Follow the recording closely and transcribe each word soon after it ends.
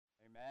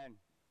Amen.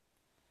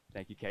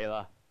 Thank you,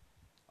 Kayla.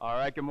 All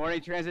right, good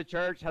morning, Transit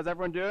Church. How's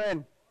everyone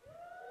doing?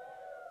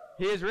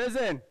 He is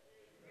risen.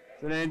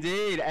 So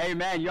indeed,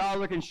 amen. Y'all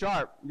looking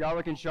sharp. Y'all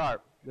looking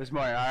sharp this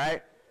morning, all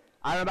right?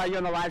 I don't know about you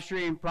on the live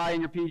stream, probably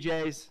in your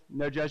PJs.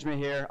 No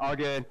judgment here, all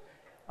good.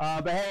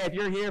 But hey, if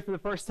you're here for the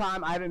first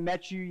time, I haven't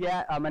met you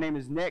yet. My name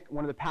is Nick,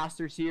 one of the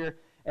pastors here.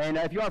 And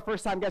if you are a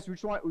first-time guest, we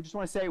just want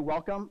to say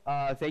welcome.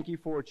 Thank you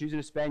for choosing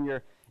to spend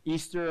your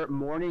Easter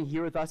morning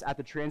here with us at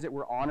the Transit.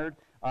 We're honored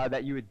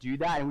that you would do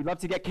that, and we'd love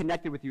to get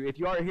connected with you. If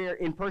you are here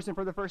in person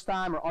for the first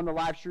time or on the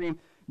live stream,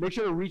 make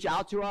sure to reach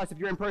out to us. If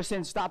you're in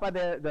person, stop by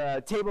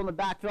the table in the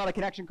back, fill out a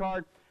connection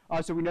card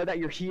so we know that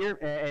you're here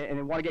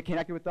and want to get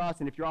connected with us.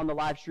 And if you're on the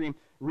live stream,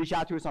 reach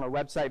out to us on our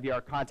website via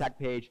our contact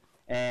page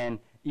and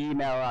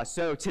email us.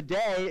 So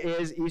today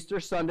is Easter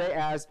Sunday,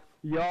 as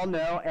you all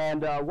know,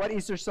 and what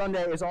Easter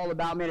Sunday is all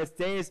about, man,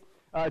 today's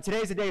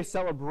a day of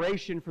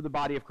celebration for the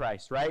body of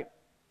Christ, right?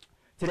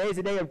 Today is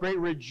a day of great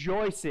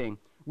rejoicing,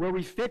 where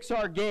we fix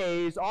our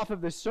gaze off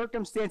of the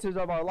circumstances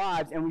of our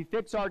lives, and we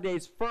fix our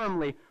gaze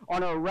firmly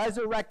on a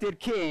resurrected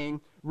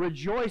King,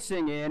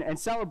 rejoicing in and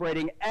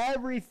celebrating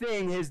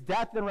everything his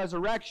death and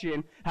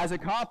resurrection has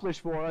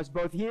accomplished for us,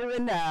 both here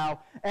and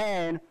now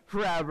and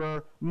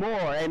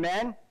forevermore.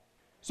 Amen?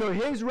 So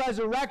his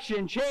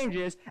resurrection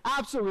changes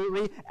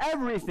absolutely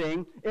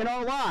everything in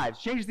our lives,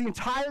 changes the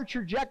entire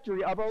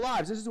trajectory of our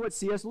lives. This is what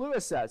C.S.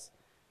 Lewis says.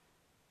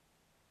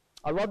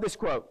 I love this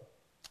quote.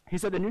 He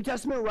said, the New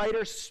Testament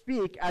writers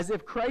speak as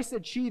if Christ's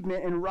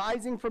achievement in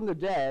rising from the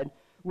dead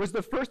was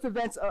the first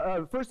event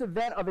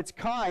of its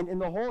kind in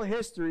the whole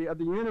history of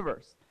the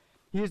universe.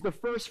 He is the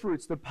first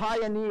fruits, the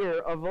pioneer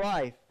of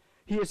life.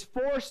 He has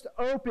forced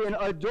open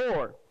a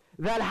door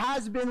that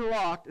has been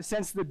locked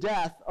since the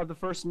death of the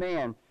first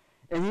man.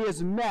 And he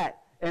has met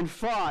and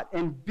fought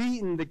and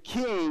beaten the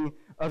king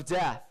of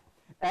death.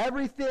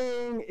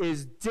 Everything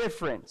is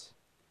different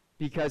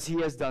because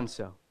he has done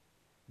so.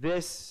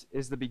 This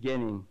is the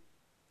beginning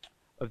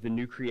of the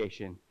new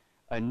creation.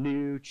 A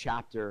new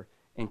chapter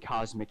in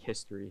cosmic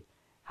history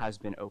has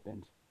been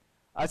opened.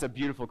 That's a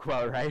beautiful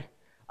quote, right?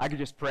 I could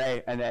just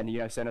pray and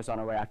then, send us on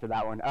our way after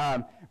that one.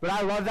 But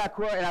I love that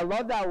quote, and I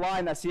love that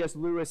line that C.S.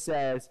 Lewis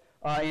says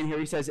in here.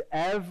 He says,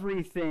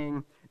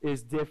 everything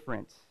is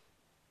different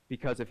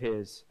because of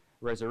his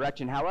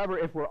resurrection. However,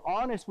 if we're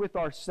honest with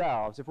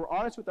ourselves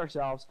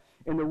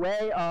in the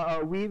way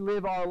we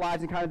live our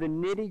lives in kind of the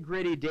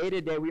nitty-gritty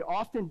day-to-day, we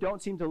often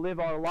don't seem to live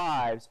our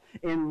lives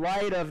in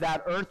light of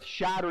that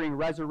earth-shattering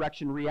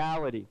resurrection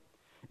reality.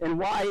 And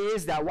why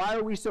is that? Why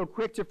are we so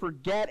quick to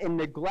forget and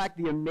neglect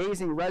the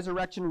amazing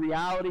resurrection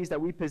realities that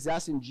we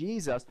possess in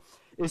Jesus?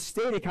 Is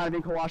stated kind of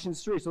in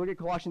Colossians 3. So look at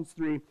Colossians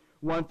 3,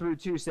 1 through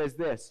 2 says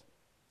this.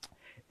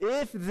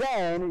 If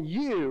then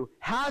you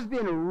have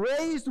been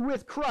raised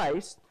with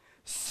Christ,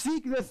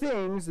 seek the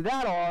things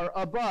that are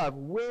above,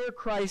 where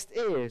Christ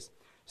is,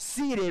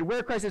 seated,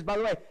 where Christ is, by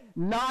the way,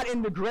 not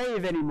in the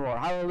grave anymore.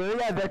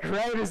 Hallelujah. The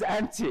grave is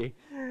empty.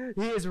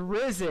 He is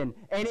risen.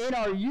 And in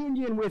our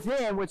union with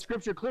him, what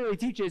Scripture clearly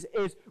teaches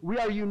is we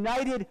are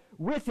united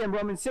with him,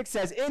 Romans 6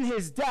 says, in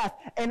his death,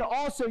 and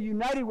also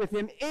united with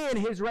him in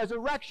his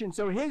resurrection.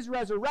 So his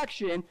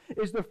resurrection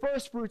is the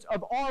first fruits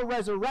of our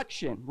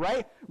resurrection,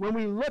 right? When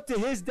we look to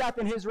his death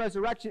and his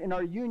resurrection in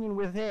our union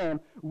with him,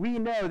 we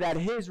know that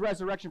his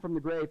resurrection from the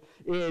grave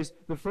is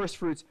the first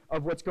fruits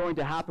of what's going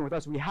to happen with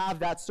us. We have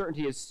that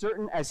certainty. As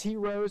certain as he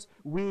rose,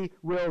 we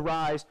will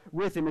rise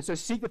with him. And so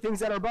seek the things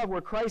that are above,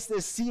 where Christ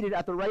is seated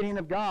at the right hand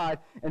of God.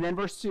 And then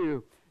verse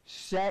 2,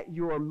 set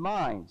your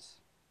minds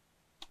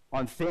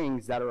on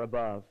things that are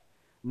above,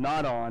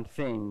 not on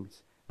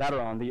things that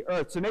are on the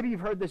earth. So maybe you've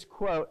heard this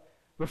quote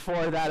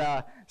before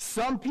that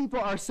some people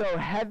are so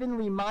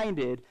heavenly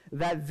minded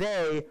that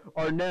they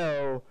are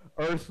no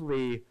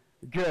earthly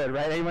good,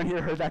 right? Anyone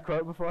here heard that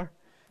quote before?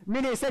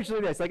 Meaning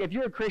essentially this, like if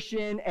you're a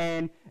Christian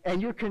and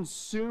you're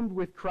consumed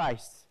with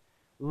Christ,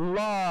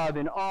 love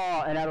and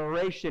awe and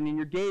adoration, and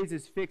your gaze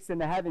is fixed in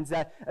the heavens,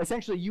 that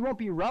essentially you won't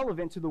be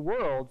relevant to the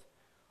world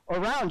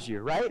around you,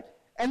 right?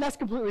 And that's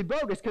completely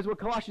bogus, because what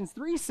Colossians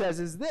 3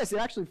 says is this. It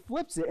actually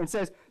flips it and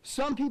says,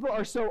 some people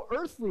are so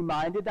earthly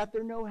minded that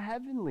they're no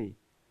heavenly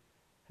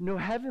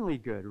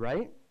good,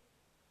 right?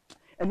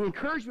 And the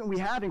encouragement we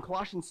have in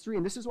Colossians 3,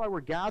 and this is why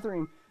we're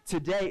gathering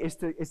today, is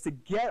to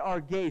get our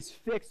gaze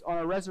fixed on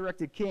a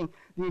resurrected King.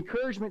 The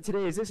encouragement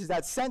today is this, is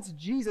that since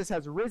Jesus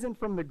has risen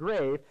from the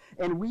grave,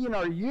 and we in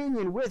our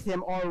union with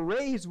him are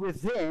raised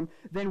with him,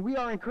 then we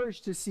are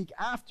encouraged to seek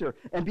after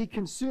and be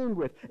consumed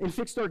with and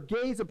fix our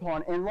gaze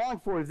upon and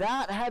long for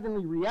that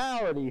heavenly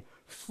reality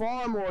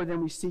far more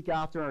than we seek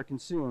after and are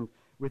consumed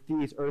with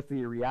these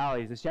earthly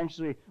realities.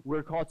 Essentially,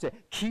 we're called to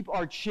keep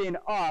our chin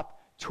up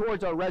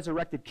towards our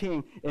resurrected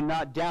King and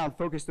not down,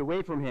 focused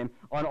away from him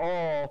on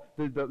all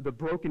the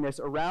brokenness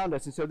around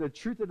us. And so the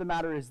truth of the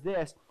matter is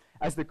this,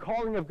 as the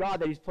calling of God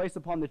that he's placed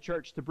upon the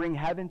church to bring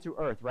heaven to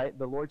earth, right?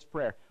 The Lord's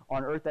Prayer,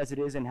 on earth as it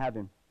is in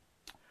heaven.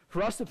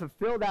 For us to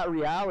fulfill that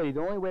reality,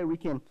 the only way we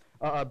can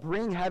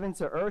bring heaven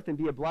to earth and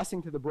be a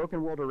blessing to the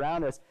broken world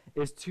around us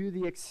is to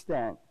the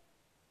extent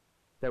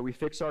that we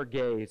fix our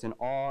gaze in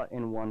awe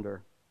and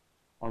wonder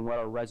on what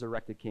our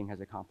resurrected King has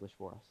accomplished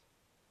for us,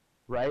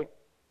 right?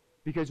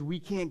 Because we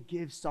can't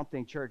give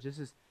something, church,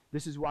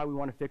 this is why we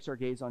want to fix our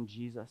gaze on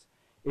Jesus,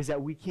 is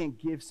that we can't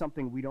give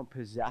something we don't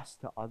possess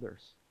to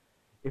others.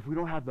 If we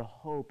don't have the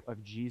hope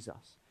of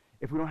Jesus,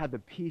 if we don't have the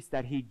peace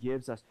that he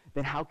gives us,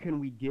 then how can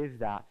we give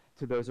that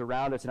to those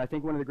around us? And I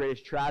think one of the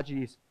greatest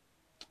tragedies,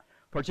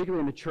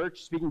 particularly in the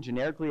church, speaking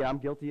generically, I'm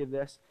guilty of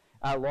this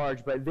at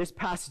large, but this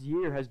past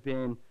year has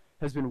been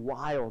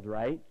wild,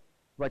 right?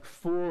 Like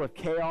full of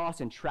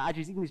chaos and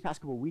tragedies. Even these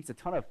past couple of weeks, a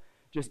ton of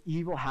just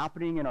evil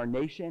happening in our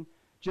nation.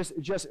 Just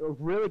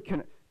really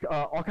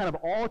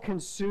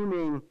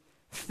all-consuming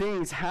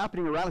things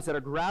happening around us that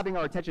are grabbing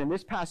our attention. And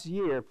this past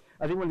year,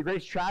 I think one of the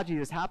greatest tragedies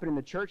that's happened in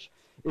the church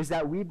is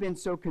that we've been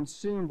so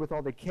consumed with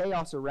all the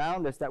chaos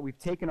around us that we've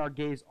taken our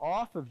gaze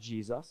off of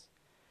Jesus,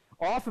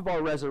 off of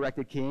our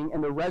resurrected King,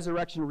 and the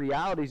resurrection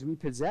realities we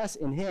possess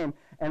in him,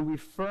 and we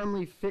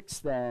firmly fix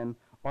them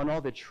on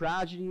all the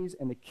tragedies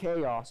and the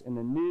chaos and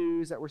the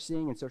news that we're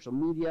seeing in social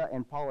media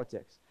and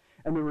politics.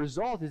 And the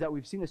result is that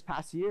we've seen this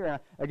past year, and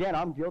again,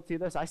 I'm guilty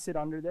of this, I sit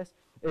under this,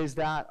 is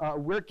that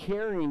we're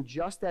carrying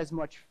just as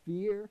much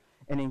fear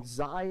and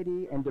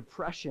anxiety and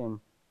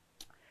depression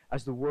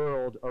as the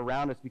world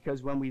around us,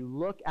 because when we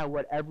look at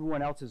what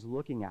everyone else is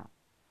looking at,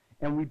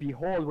 and we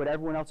behold what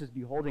everyone else is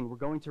beholding, we're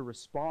going to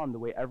respond the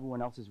way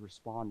everyone else is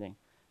responding.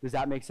 Does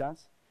that make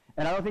sense?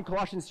 And I don't think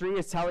Colossians 3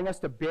 is telling us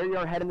to bury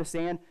our head in the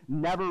sand,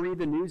 never read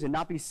the news, and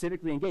not be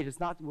civically engaged. It's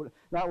not what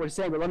it's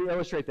saying, but let me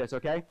illustrate this,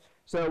 okay?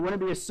 So it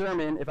wouldn't be a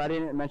sermon if I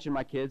didn't mention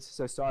my kids,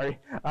 so sorry.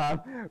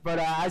 But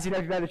as you know,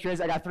 if you've had the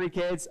trends, I got 3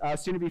 kids,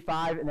 soon to be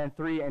 5, and then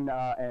 3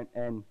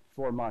 and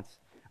 4 months.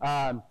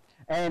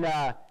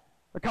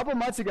 A couple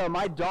months ago,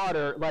 my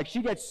daughter,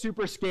 she gets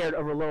super scared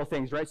over little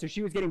things, right? So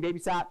she was getting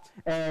babysat,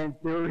 and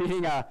they were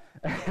reading,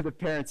 the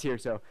parents here,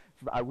 so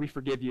we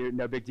forgive you,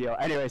 no big deal.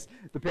 Anyways,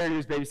 the parent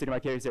who's babysitting my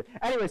kids here.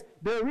 Anyways,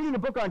 they were reading a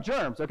book on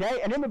germs,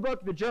 okay? And in the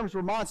book, the germs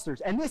were monsters,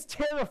 and this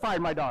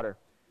terrified my daughter.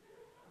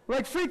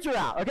 Freaked her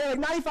out, okay?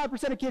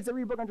 95% of kids that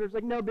read a book on germs,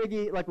 no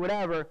biggie,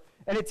 whatever.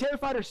 And it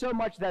terrified her so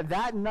much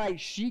that night,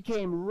 she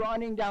came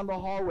running down the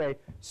hallway,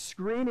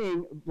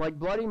 screaming like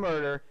bloody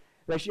murder,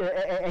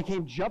 and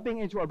came jumping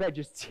into our bed,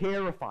 just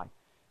terrified.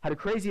 Had a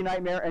crazy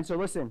nightmare. And so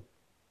listen,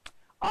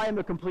 I am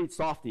a complete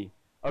softie,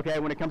 okay,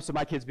 when it comes to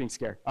my kids being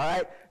scared, all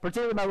right?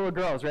 Particularly my little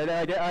girls, right?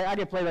 I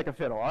get played like a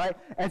fiddle, all right?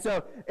 And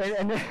so,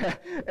 in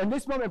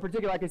this moment in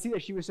particular, I could see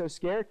that she was so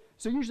scared.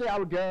 So usually I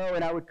would go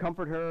and I would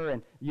comfort her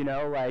and,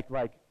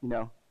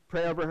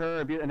 pray over her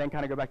and then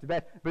kind of go back to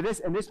bed. But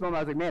in this moment, I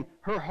was like, man,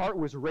 her heart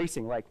was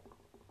racing, like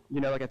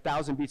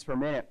 1,000 beats per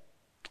minute.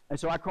 And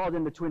so I crawled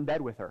in the twin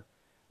bed with her.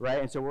 Right?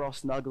 And so we're all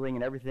snuggling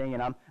and everything,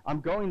 and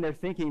I'm going there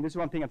thinking, this is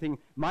what I'm thinking,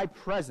 my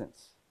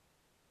presence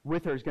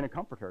with her is going to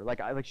comfort her.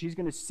 She's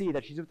going to see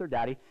that she's with her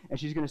daddy, and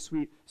she's going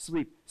to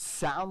sleep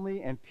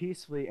soundly and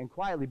peacefully and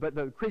quietly. But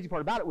the crazy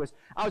part about it was,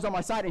 I was on my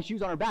side, and she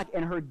was on her back,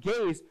 and her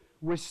gaze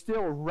was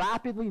still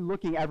rapidly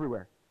looking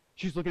everywhere.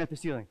 She's looking at the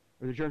ceiling.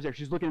 Are there germs there?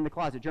 She's looking in the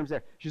closet. Germs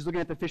there. She's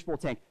looking at the fishbowl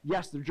tank.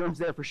 Yes, there are germs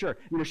there for sure.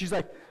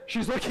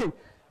 She's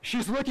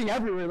looking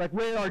everywhere.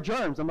 Where are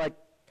germs? I'm like,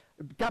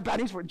 got bad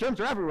news for you. Germs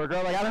are everywhere,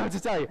 girl. I don't know what to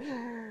tell you.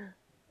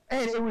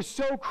 And it was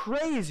so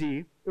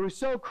crazy.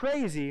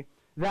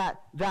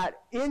 That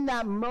in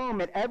that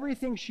moment,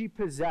 everything she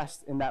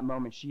possessed in that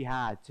moment, she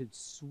had to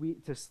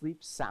sleep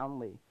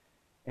soundly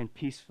and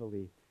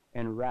peacefully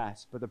and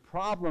rest. But the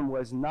problem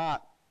was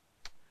not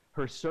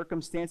her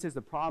circumstances.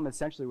 The problem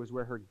essentially was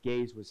where her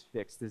gaze was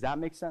fixed. Does that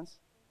make sense?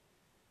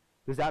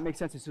 Does that make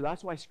sense? And so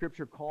that's why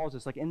Scripture calls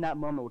us, in that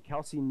moment, what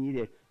Kelsey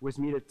needed was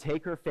me to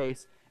take her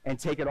face and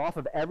take it off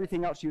of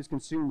everything else she was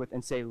consumed with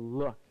and say,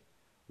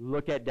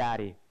 look at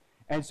Daddy.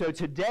 And so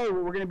today,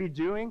 what we're going to be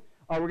doing,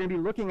 we're going to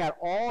be looking at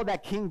all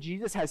that King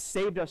Jesus has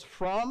saved us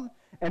from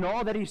and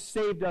all that he's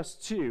saved us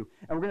to.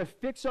 And we're going to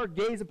fix our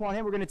gaze upon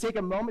him. We're going to take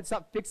a moment,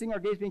 stop fixing our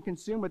gaze, being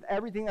consumed with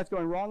everything that's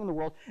going wrong in the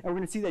world, and we're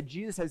going to see that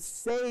Jesus has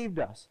saved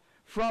us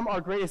from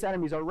our greatest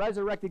enemies. Our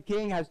resurrected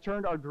King has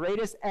turned our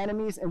greatest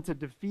enemies into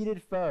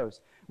defeated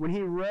foes. When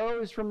he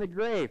rose from the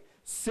grave,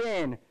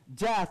 sin,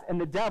 death, and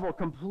the devil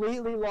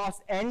completely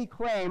lost any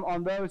claim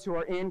on those who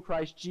are in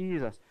Christ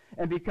Jesus.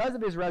 And because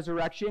of his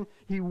resurrection,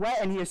 he went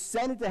and he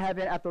ascended to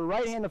heaven at the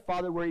right hand of the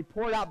Father, where he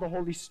poured out the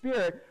Holy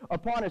Spirit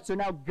upon us. So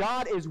now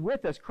God is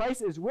with us.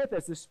 Christ is with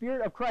us. The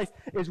Spirit of Christ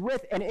is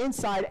with and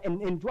inside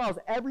and indwells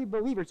every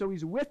believer. So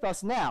he's with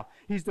us now.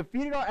 He's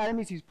defeated our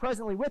enemies. He's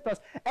presently with us.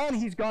 And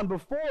he's gone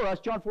before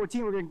us. John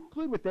 14, we're going to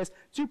conclude with this,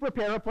 to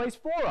prepare a place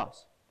for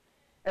us.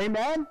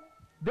 Amen?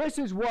 This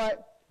is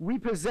what we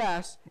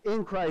possess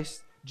in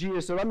Christ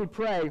Jesus. So let me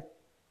pray,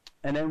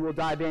 and then we'll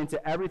dive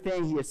into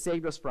everything he has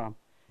saved us from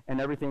and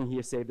everything he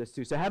has saved us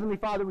to. So Heavenly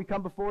Father, we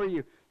come before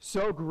you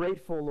so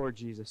grateful, Lord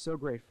Jesus, so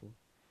grateful.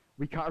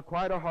 We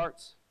quiet our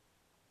hearts.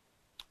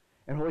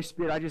 And Holy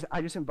Spirit,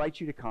 I just invite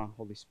you to come,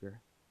 Holy Spirit.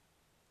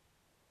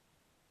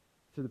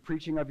 Through the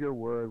preaching of your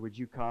word, would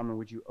you come and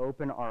would you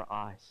open our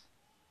eyes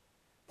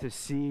to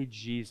see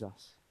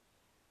Jesus,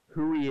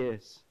 who he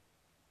is,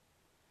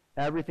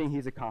 everything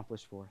he's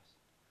accomplished for us,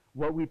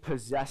 what we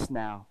possess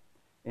now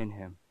in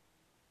him.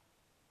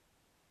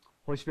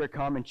 Holy Spirit,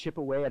 come and chip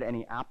away at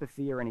any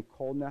apathy or any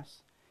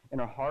coldness in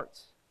our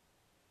hearts.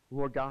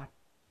 Lord God,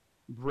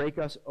 break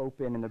us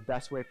open in the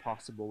best way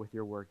possible with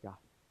your word, God.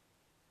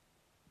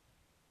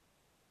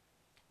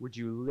 Would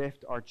you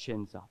lift our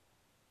chins up?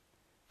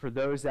 For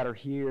those that are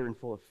here and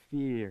full of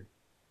fear,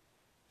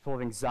 full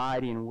of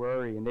anxiety and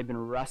worry, and they've been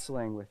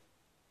wrestling with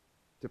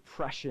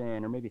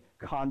depression or maybe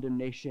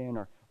condemnation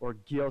or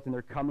guilt, and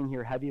they're coming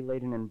here heavy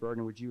laden and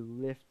burdened, would you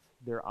lift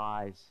their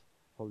eyes,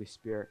 Holy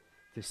Spirit,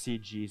 to see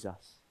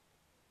Jesus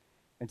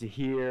and to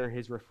hear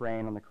his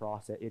refrain on the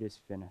cross that it is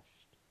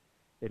finished.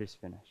 It is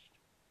finished.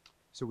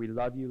 So we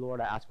love you,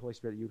 Lord. I ask, Holy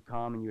Spirit, that you would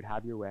come and you would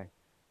have your way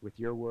with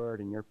your word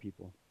and your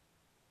people,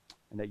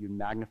 and that you'd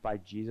magnify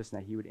Jesus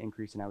and that he would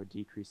increase and I would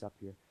decrease up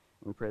here.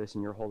 And we pray this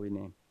in your holy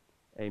name.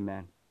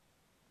 Amen.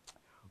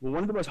 Well,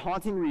 one of the most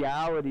haunting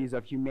realities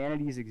of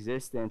humanity's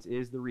existence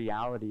is the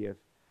reality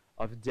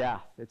of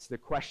death. It's the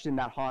question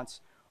that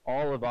haunts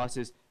all of us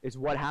is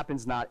what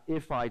happens not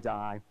if I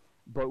die,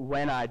 but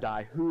when I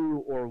die.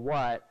 Who or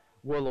what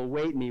will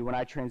await me when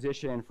I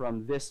transition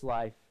from this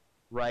life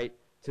right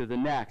to the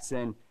next?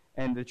 And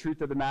the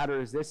truth of the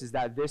matter is this, is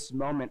that this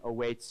moment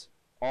awaits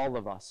all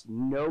of us.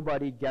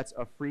 Nobody gets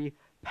a free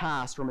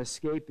pass from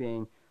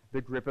escaping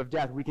the grip of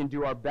death. We can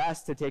do our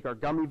best to take our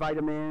gummy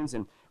vitamins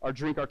and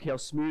drink our kale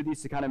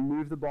smoothies to kind of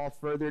move the ball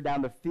further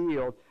down the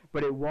field,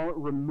 but it won't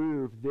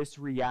remove this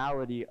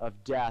reality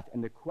of death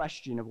and the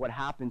question of what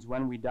happens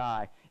when we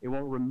die. It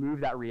won't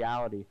remove that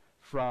reality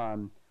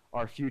from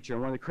our future.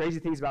 And one of the crazy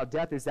things about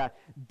death is that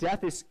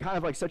death is kind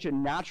of like such a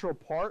natural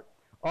part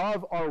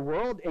of our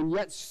world, and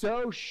yet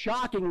so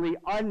shockingly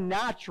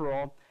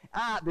unnatural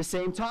at the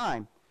same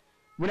time.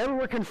 Whenever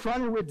we're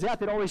confronted with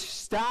death, it always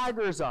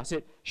staggers us,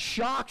 it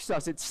shocks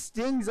us, it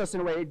stings us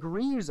in a way, it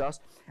grieves us,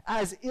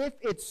 as if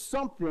it's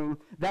something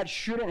that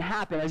shouldn't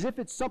happen, as if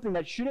it's something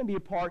that shouldn't be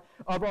a part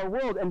of our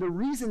world. And the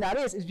reason that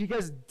is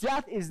because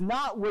death is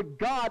not what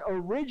God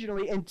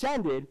originally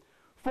intended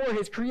for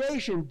his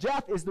creation.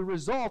 Death is the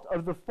result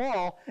of the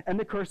fall and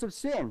the curse of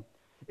sin.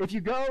 If you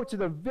go to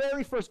the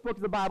very first book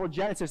of the Bible,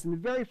 Genesis, in the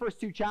very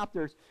first 2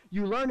 chapters,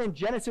 you learn in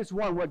Genesis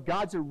 1 what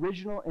God's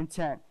original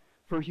intent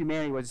for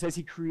humanity was. It says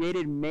he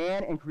created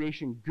man and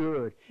creation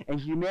good, and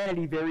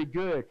humanity very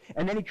good.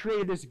 And then he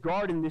created this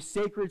garden, this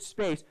sacred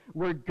space,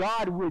 where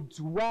God would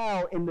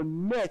dwell in the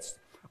midst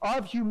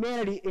of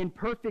humanity in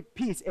perfect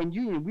peace and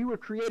union. We were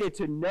created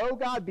to know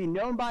God, be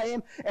known by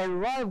him, and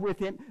love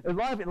him,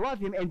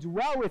 and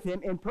dwell with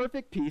him in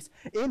perfect peace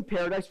in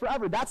paradise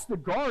forever. That's the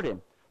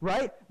garden,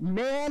 right?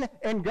 Man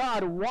and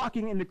God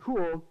walking in the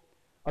cool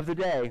of the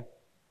day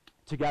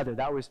together.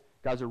 That was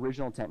God's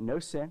original intent. No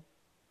sin,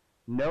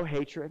 no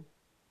hatred,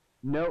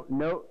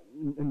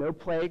 no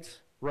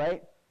plagues,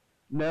 right?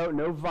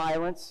 No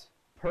violence,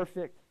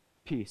 perfect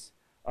peace.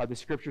 The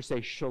scriptures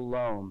say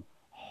shalom,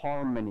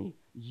 harmony,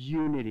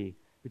 unity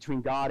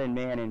between God and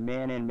man and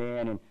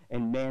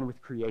man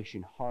with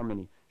creation,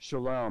 harmony,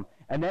 shalom.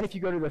 And then if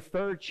you go to the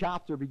 3rd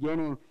chapter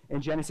beginning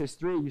in Genesis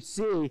 3, you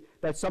see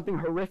that something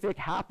horrific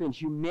happened.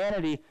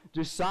 Humanity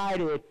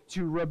decided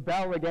to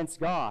rebel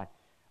against God.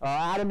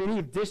 Adam and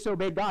Eve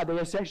disobeyed God. They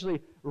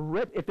essentially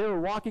ripped, if they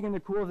were walking in the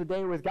cool of the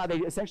day with God, they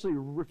essentially,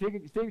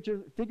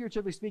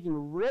 figuratively speaking,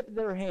 ripped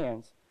their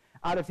hands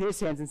out of his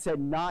hands and said,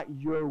 not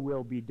your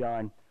will be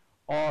done,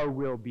 our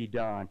will be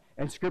done.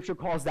 And Scripture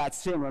calls that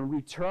sin. When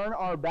we turn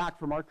our back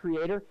from our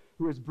Creator,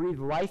 who has breathed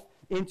life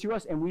into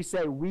us, and we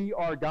say, we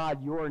are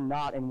God, you're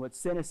not. And what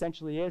sin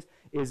essentially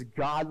is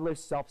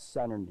godless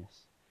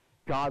self-centeredness.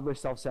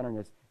 Godless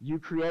self-centeredness. You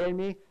created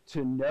me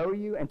to know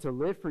you and to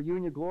live for you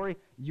in your glory.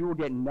 You will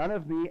get none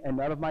of me and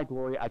none of my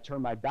glory. I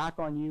turn my back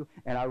on you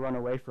and I run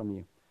away from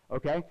you.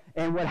 Okay?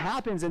 And what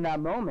happens in that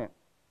moment,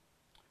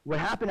 what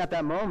happened at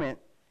that moment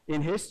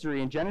in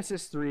history, in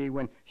Genesis 3,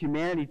 when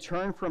humanity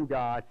turned from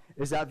God,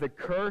 is that the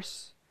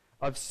curse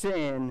of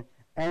sin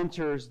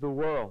enters the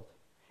world.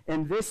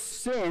 And this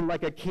sin,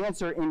 like a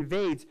cancer,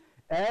 invades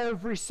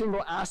every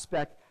single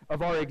aspect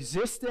of our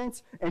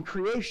existence and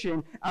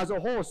creation as a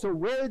whole. So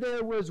where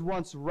there was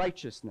once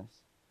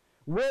righteousness,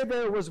 where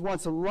there was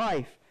once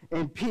life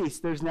and peace,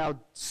 there's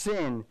now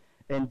sin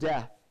and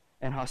death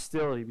and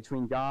hostility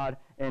between God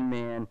and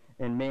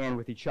man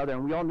with each other.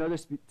 And we all know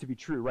this to be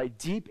true, right?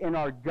 Deep in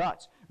our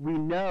guts, we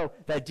know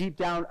that deep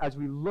down, as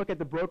we look at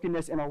the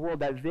brokenness in our world,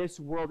 that this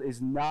world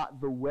is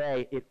not the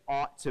way it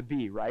ought to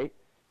be, right?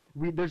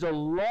 There's a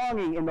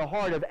longing in the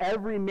heart of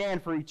every man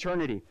for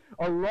eternity,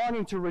 a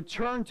longing to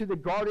return to the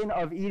Garden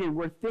of Eden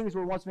where things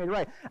were once made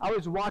right. I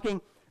was walking,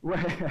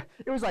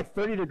 it was like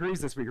 30 degrees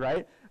this week,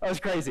 right? That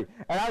was crazy.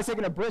 And I was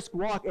taking a brisk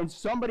walk, and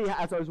somebody,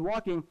 as I was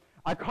walking,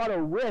 I caught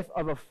a whiff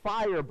of a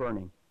fire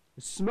burning,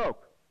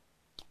 smoke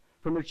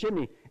from their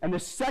chimney. And the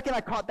second I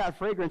caught that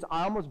fragrance,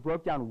 I almost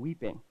broke down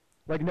weeping.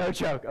 Like, no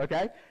joke,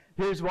 okay?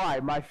 Here's why.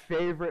 My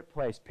favorite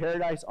place,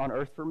 paradise on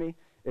earth for me,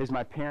 is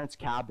my parents'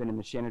 cabin in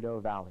the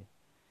Shenandoah Valley.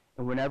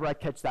 And whenever I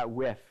catch that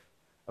whiff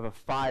of a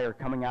fire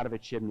coming out of a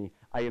chimney,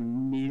 I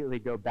immediately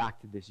go back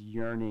to this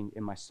yearning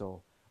in my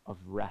soul of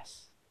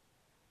rest,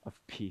 of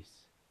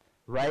peace,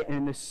 right? And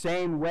in the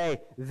same way,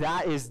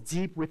 that is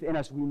deep within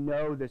us. We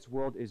know this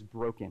world is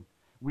broken.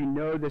 We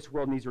know this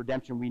world needs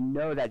redemption. We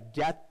know that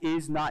death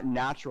is not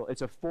natural.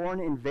 It's a foreign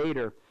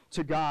invader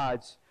to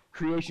God's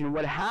creation. And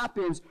what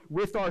happens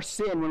with our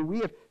sin, when we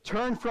have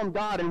turned from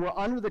God and we're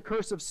under the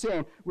curse of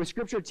sin, what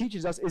Scripture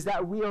teaches us is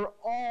that we are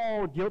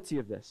all guilty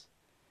of this.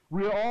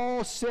 We are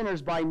all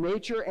sinners by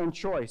nature and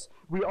choice.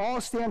 We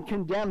all stand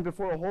condemned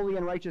before a holy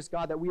and righteous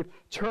God, that we have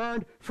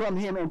turned from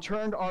him and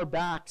turned our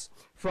backs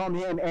from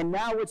him. And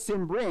now what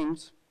sin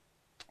brings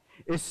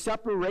is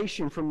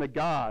separation from the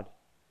God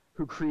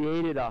who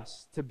created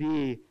us to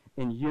be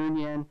in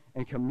union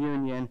and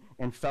communion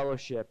and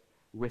fellowship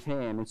with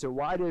him. And so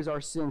why does our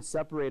sin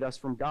separate us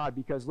from God?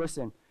 Because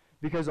listen,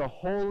 because a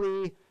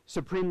holy,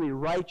 supremely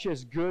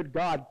righteous, good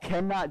God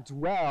cannot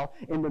dwell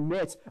in the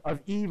midst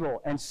of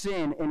evil and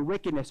sin and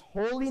wickedness.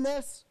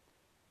 Holiness,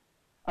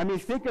 I mean,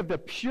 think of the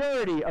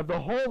purity of the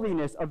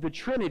holiness of the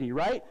Trinity,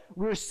 right?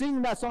 We're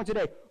singing that song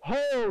today.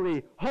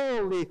 Holy,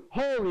 holy,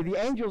 holy.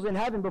 The angels in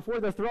heaven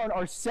before the throne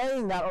are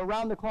saying that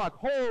around the clock.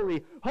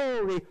 Holy,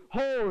 holy,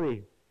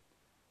 holy.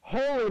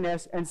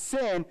 Holiness and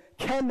sin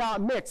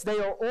cannot mix. They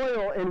are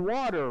oil and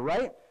water,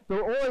 right?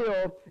 They're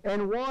oil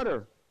and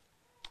water.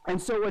 And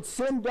so what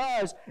sin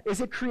does is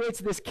it creates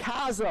this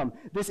chasm,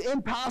 this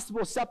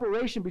impassable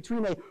separation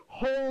between a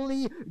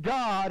holy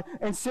God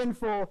and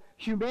sinful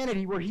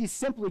humanity, where he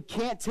simply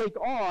can't take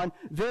on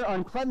their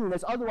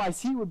uncleanliness. Otherwise,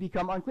 he would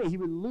become unclean. He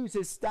would lose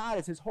his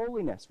status, his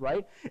holiness,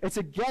 right? It's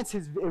against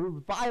it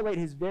would violate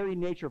his very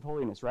nature of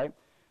holiness, right?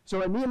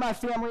 So in me and my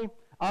family,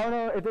 I don't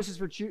know if this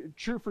is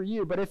true for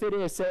you, but if it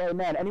is, say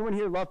amen. Anyone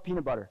here love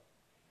peanut butter?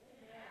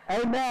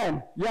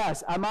 Amen.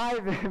 Yes.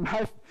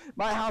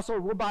 My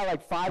household, we'll buy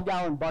like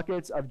 5-gallon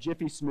buckets of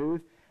Jiffy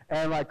Smooth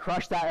and like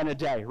crush that in a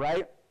day,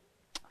 right?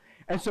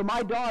 And so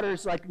my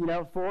daughters, like,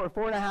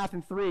 4.5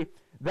 and 3,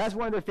 that's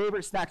one of their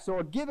favorite snacks. So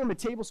I'll give them a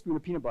tablespoon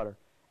of peanut butter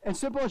and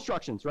simple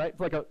instructions, right?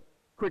 For like a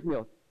quick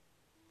meal.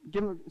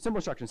 Give them simple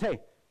instructions.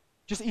 Hey,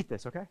 just eat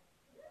this, okay?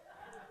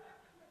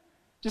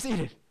 Just eat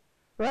it,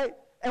 right?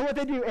 And what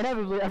they do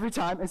inevitably every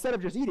time, instead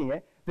of just eating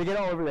it, they get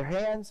all over their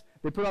hands.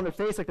 They put it on their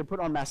face like they put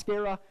on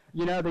mascara.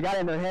 They got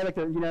it in their head like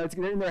it's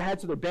in their head,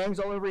 so their bangs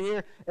all over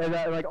here. And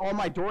like all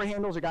my door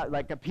handles are got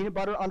like a peanut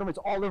butter under them. It's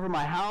all over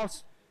my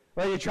house.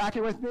 Are you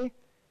tracking with me?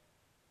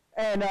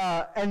 And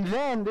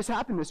then this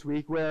happened this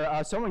week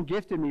where someone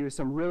gifted me with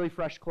some really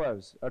fresh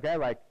clothes. Okay,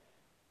 like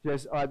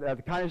just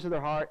the kindness of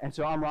their heart. And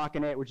so I'm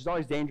rocking it, which is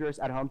always dangerous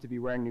at home to be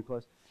wearing new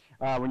clothes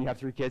when you have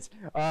 3 kids.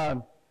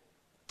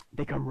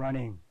 They come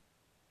running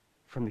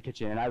from the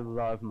kitchen, and I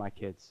love my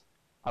kids.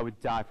 I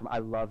would die I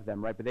love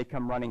them, right? But they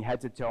come running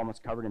head to toe,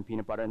 almost covered in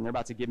peanut butter, and they're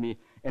about to give me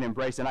an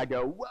embrace, and I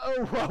go,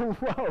 whoa, whoa,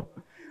 whoa,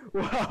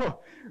 whoa,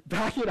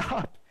 back it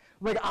up.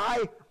 Like,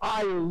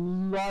 I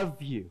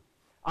love you.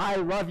 I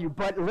love you.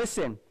 But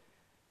listen,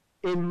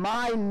 in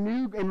my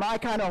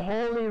kind of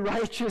holy,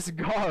 righteous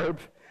garb,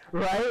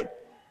 right?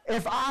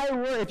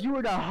 If you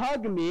were to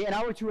hug me and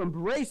I were to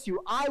embrace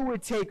you, I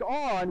would take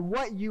on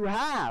what you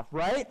have,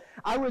 right?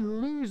 I would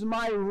lose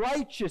my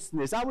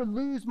righteousness. I would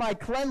lose my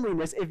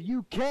cleanliness if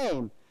you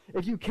came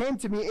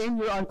to me in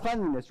your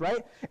uncleanliness,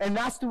 right? And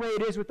that's the way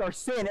it is with our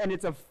sin, and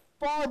it's a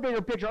far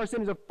bigger picture. Our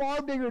sin is a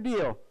far bigger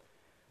deal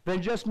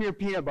than just mere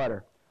peanut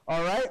butter,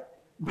 all right?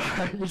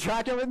 You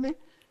tracking with me?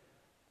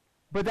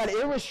 But that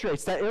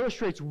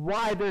illustrates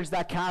why there's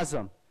that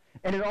chasm.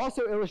 And it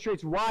also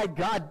illustrates why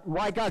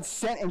God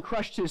sent and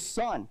crushed his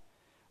son.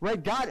 Right?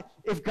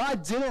 If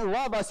God didn't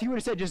love us, he would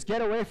have said, just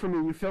get away from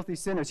me, you filthy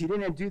sinners. He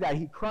didn't do that.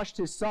 He crushed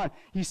his son.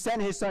 He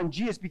sent his son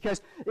Jesus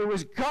because it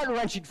was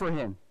gut-wrenching for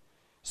him.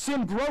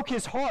 Sin broke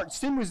his heart.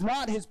 Sin was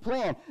not his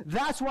plan.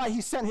 That's why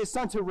he sent his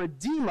son to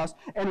redeem us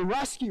and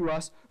rescue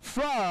us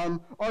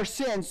from our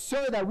sins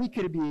so that we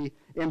could be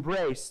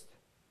embraced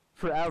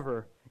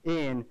forever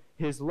in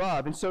his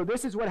love. And so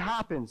this is what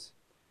happens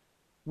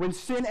when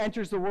sin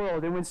enters the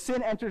world and when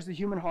sin enters the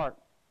human heart,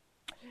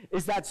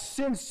 is that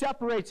sin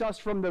separates us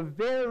from the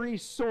very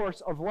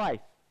source of life.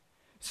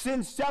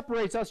 Sin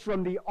separates us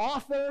from the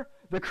author,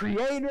 the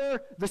creator,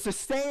 the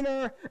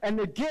sustainer, and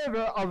the giver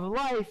of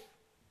life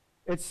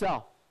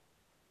itself.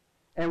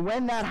 And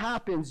when that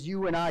happens,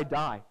 you and I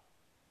die.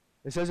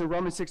 It says in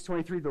Romans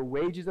 6:23, the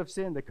wages of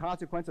sin, the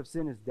consequence of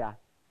sin is death.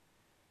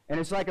 And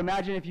it's like,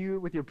 imagine if you,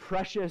 with your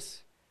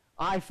precious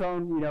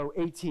iPhone,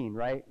 18,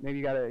 right? Maybe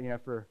you got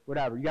for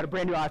whatever. You got a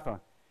brand new iPhone.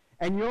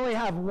 And you only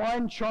have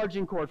one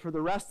charging cord for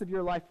the rest of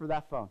your life for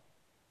that phone.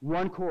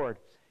 One cord.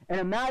 And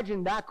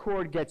imagine that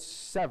cord gets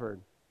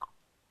severed.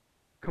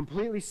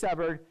 Completely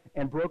severed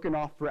and broken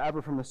off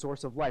forever from the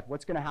source of life.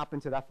 What's going to happen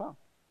to that phone?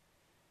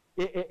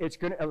 It's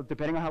going to,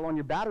 depending on how long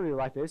your battery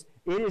life is,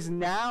 it is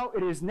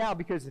now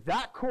because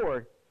that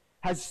cord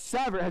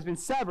has been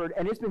severed,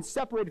 and it's been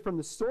separated from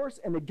the source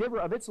and the giver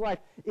of its life.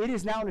 It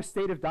is now in a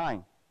state of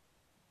dying.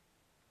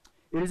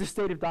 It is a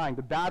state of dying.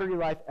 The battery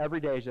life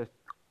every day is just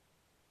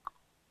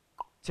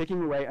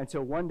ticking away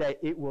until one day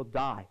it will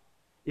die.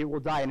 It will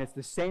die, and it's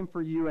the same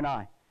for you and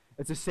I.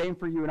 It's the same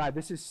for you and I.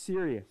 This is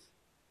serious.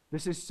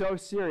 This is so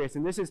serious,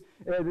 and this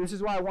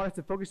is why I want us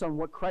to focus on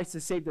what Christ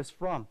has saved us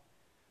from.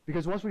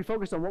 Because once we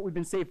focus on what we've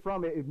been saved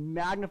from, it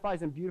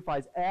magnifies and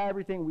beautifies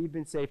everything we've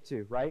been saved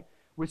to, right?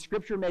 Which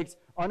Scripture makes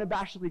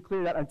unabashedly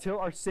clear that until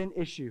our sin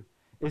issue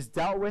is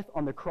dealt with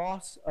on the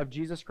cross of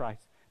Jesus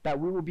Christ, that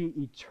we will be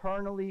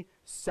eternally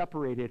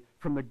separated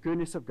from the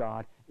goodness of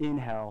God in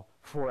hell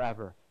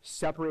forever.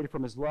 Separated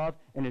from his love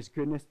and his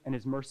goodness and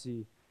his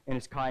mercy and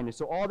his kindness.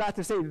 So all that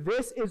to say,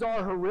 this is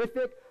our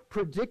horrific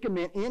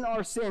predicament in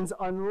our sins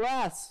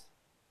unless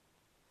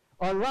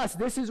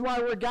this is why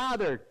we're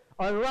gathered,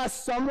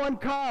 unless someone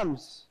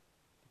comes,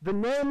 the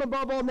name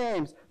above all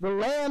names, the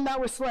Lamb that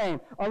was slain,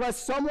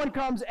 unless someone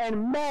comes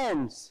and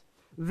mends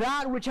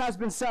that which has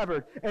been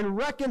severed and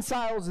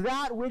reconciles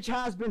that which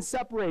has been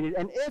separated.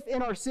 And if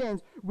in our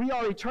sins we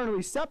are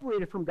eternally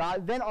separated from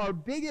God, then our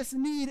biggest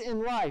need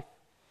in life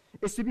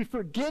is to be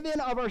forgiven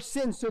of our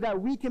sins so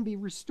that we can be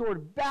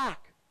restored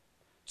back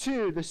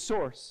to the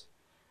source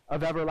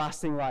of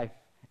everlasting life.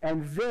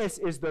 And this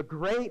is the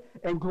great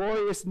and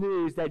glorious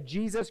news that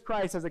Jesus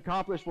Christ has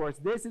accomplished for us.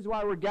 This is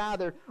why we're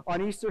gathered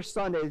on Easter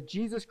Sunday.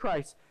 Jesus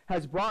Christ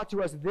has brought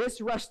to us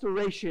this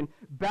restoration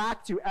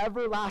back to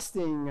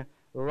everlasting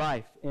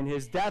life in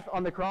his death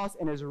on the cross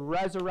and his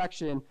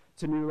resurrection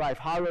to new life.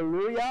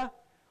 Hallelujah.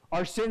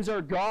 Our sins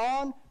are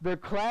gone. They're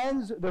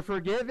cleansed. They're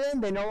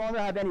forgiven. They no longer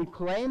have any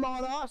claim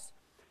on us.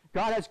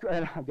 God has,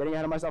 I'm getting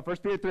ahead of myself. 1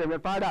 Peter 3, I'm going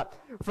to find out.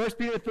 1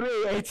 Peter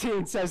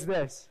 3:18 says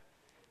this.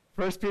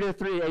 1 Peter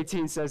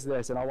 3:18 says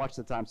this, and I'll watch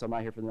the time so I'm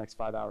not here for the next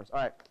 5 hours.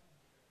 All right.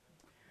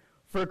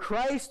 For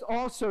Christ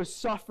also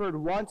suffered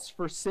once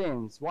for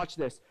sins. Watch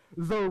this.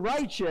 The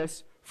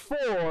righteous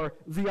for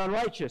the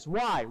unrighteous.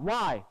 Why?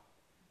 Why?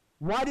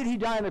 Why did he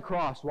die on the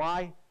cross?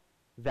 Why?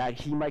 That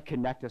he might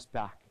connect us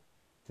back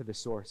to the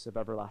source of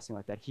everlasting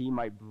life. That he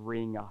might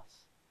bring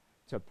us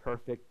to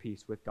perfect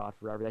peace with God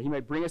forever. That he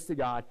might bring us to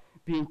God,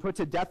 being put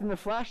to death in the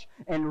flesh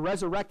and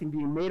resurrecting,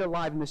 being made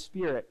alive in the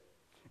spirit.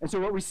 And so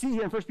what we see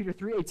here in 1 Peter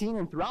 3:18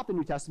 and throughout the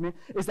New Testament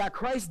is that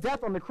Christ's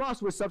death on the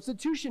cross was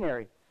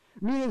substitutionary,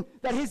 meaning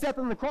that his death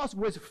on the cross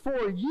was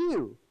for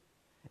you.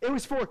 It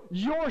was for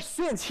your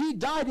sins. He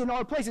died in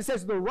our place. It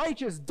says the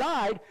righteous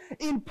died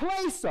in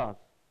place of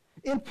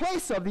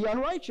the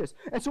unrighteous.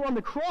 And so on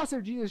the cross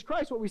of Jesus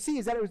Christ, what we see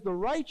is that it was the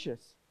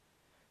righteous,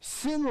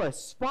 sinless,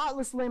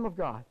 spotless Lamb of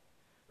God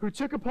who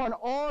took upon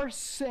our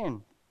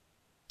sin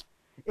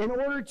in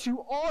order to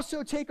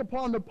also take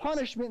upon the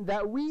punishment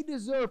that we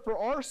deserve for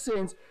our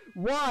sins.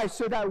 Why?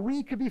 So that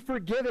we could be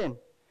forgiven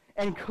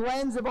and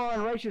cleansed of our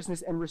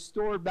unrighteousness and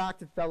restored back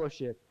to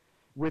fellowship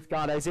with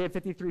God. Isaiah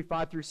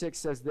 53:5-6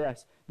 says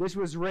this. This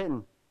was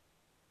written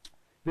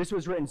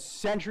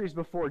centuries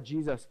before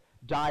Jesus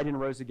died and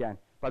rose again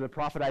by the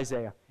prophet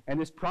Isaiah.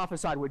 And this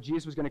prophesied what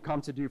Jesus was going to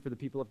come to do for the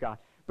people of God.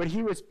 But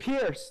he was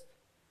pierced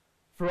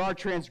for our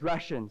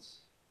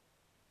transgressions.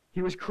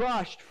 He was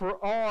crushed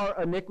for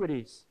our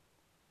iniquities.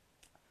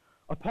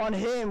 Upon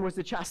him was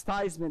the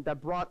chastisement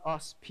that brought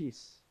us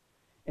peace,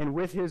 and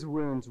with his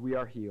wounds we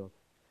are healed.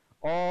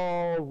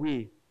 All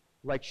we,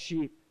 like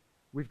sheep,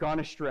 we've gone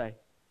astray.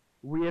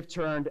 We have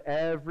turned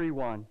every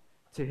one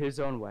to his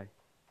own way,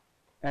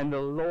 and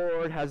the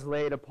Lord has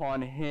laid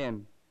upon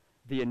him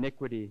the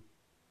iniquity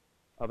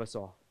of us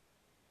all.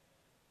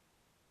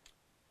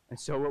 And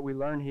so what we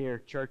learn here,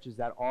 church, is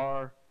that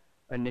our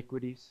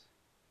iniquities,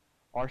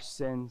 our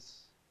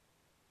sins,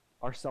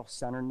 our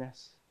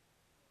self-centeredness,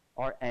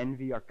 our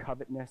envy, our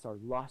covetousness, our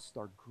lust,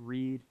 our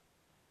greed,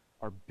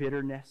 our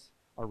bitterness,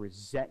 our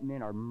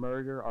resentment, our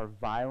murder, our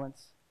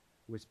violence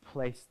was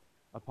placed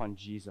upon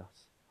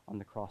Jesus on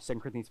the cross. 2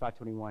 Corinthians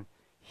 5:21,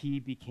 he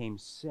became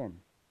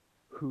sin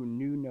who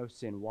knew no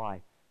sin.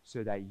 Why?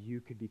 So that you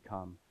could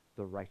become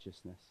the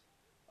righteousness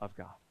of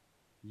God.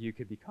 You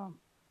could become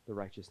the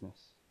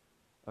righteousness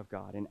of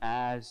God. And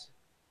as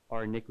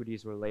our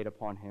iniquities were laid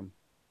upon him,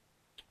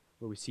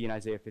 what we see in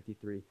Isaiah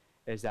 53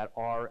 is that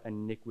our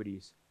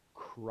iniquities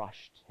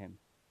crushed him.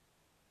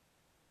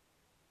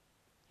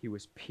 He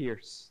was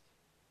pierced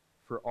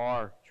for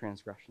our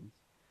transgressions.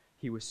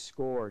 He was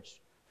scourged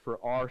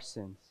for our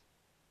sins.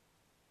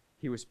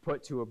 He was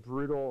put to a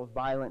brutal,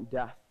 violent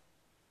death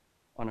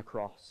on a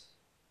cross.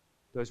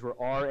 Those were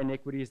our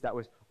iniquities. That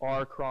was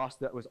our cross.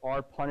 That was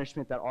our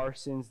punishment that our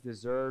sins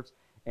deserved.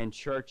 And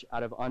church,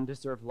 out of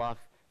undeserved love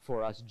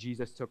for us,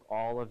 Jesus took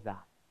all of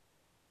that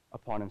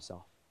upon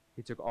himself.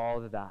 He took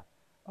all of that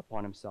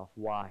upon himself.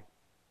 Why?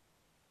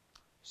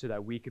 So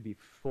that we could be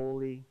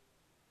fully,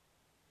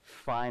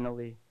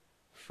 finally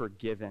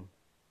forgiven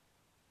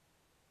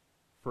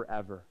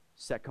forever,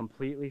 set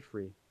completely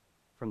free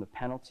from the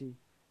penalty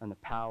and the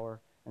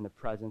power and the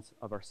presence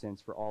of our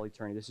sins for all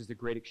eternity. This is the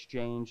great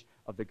exchange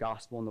of the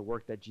gospel and the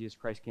work that Jesus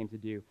Christ came to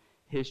do.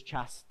 His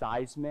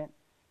chastisement,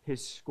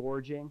 his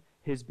scourging,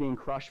 his being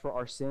crushed for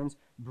our sins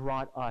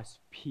brought us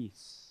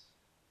peace.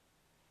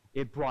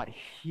 It brought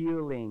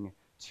healing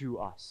to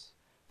us.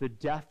 The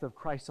death of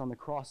Christ on the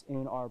cross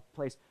in our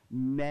place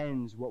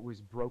mends what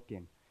was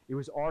broken. It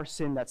was our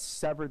sin that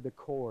severed the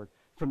cord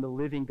from the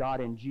living God,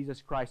 and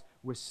Jesus Christ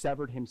was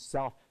severed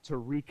himself to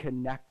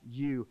reconnect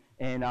you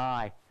and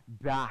I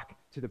back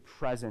to the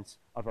presence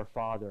of our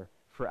Father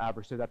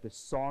forever, so that the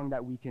song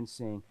that we can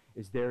sing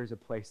is there is a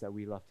place that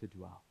we love to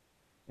dwell.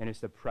 And it's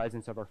the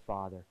presence of our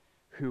Father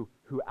who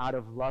out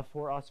of love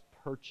for us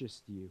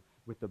purchased you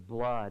with the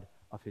blood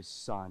of his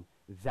Son.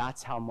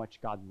 That's how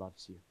much God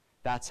loves you.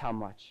 That's how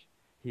much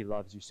he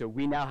loves you. So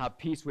we now have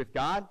peace with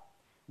God.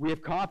 We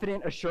have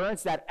confident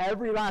assurance that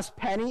every last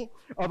penny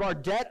of our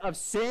debt of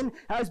sin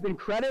has been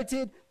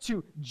credited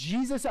to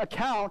Jesus'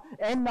 account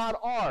and not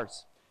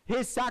ours.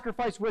 His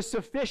sacrifice was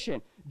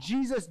sufficient.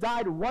 Jesus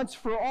died once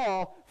for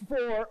all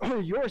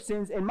for your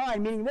sins and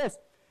mine, meaning this: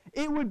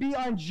 it would be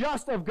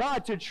unjust of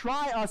God to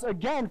try us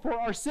again for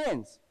our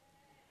sins.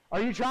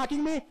 Are you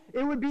tracking me?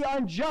 It would be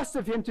unjust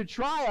of him to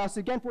try us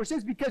again for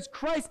sins, because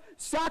Christ's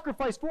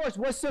sacrifice for us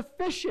was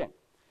sufficient.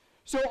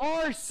 So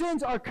our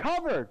sins are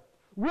covered.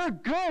 We're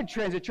good,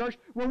 Transit Church.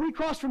 When we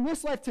cross from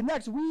this life to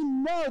next, we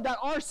know that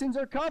our sins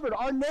are covered.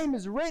 Our name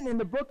is written in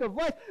the book of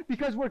life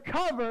because we're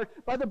covered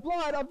by the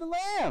blood of the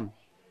Lamb.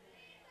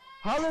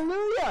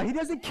 Hallelujah. He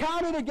doesn't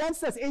count it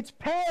against us. It's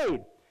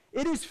paid.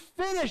 It is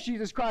finished,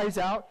 Jesus cries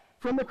out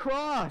from the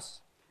cross.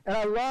 And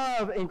I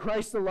love in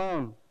Christ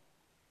alone.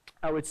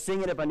 I would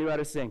sing it if I knew how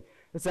to sing.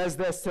 It says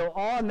this: till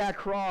on that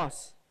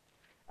cross,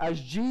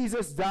 as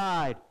Jesus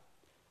died,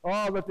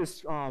 let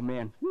this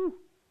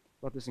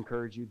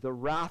encourage you. The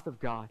wrath of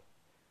God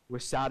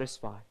was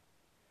satisfied.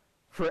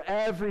 For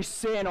every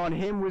sin on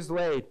him was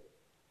laid.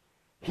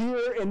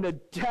 Here in the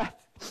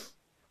death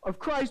of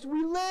Christ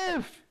we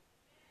live.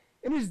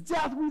 In his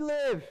death we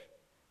live.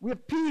 We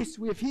have peace,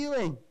 we have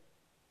healing.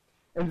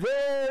 And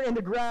there in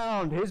the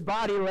ground his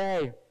body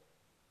lay,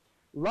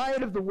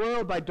 light of the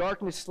world by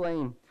darkness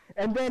slain.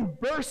 And then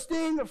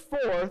bursting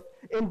forth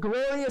in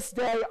glorious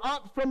day,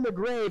 up from the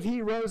grave he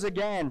rose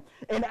again.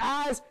 And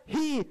as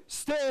he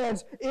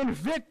stands in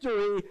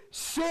victory,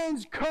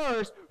 sin's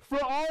curse for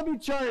all of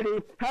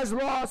eternity has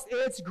lost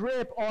its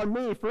grip on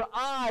me. For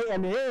I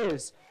am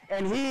his,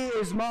 and he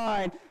is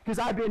mine, because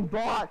I've been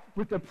bought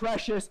with the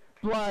precious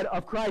blood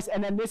of Christ.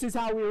 And then this is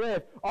how we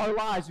live our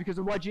lives because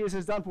of what Jesus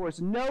has done for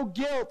us. No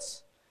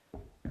guilt.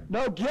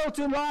 No guilt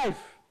in life.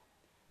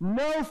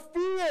 No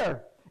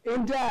fear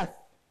in death.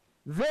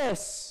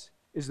 This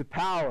is the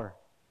power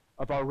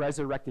of our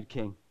resurrected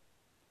King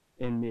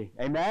in me.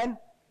 Amen?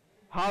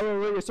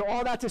 Hallelujah. So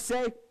all that to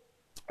say,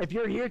 if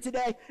you're here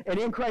today and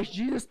in Christ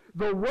Jesus,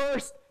 the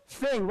worst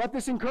thing, let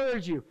this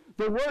encourage you,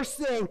 the worst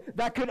thing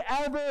that could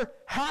ever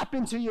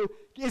happen to you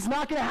is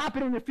not going to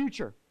happen in the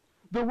future.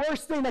 The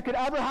worst thing that could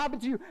ever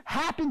happen to you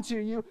happened to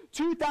you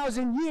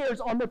 2,000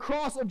 years on the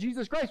cross of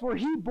Jesus Christ, where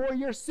he bore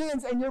your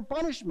sins and your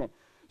punishment.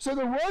 So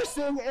the worst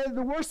thing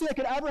that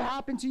could ever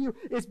happen to you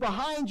is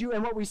behind you,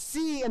 and what we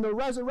see in the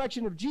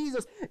resurrection of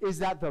Jesus is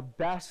that the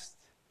best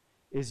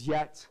is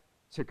yet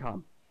to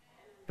come.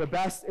 The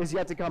best is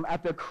yet to come.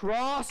 At the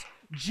cross,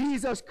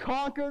 Jesus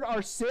conquered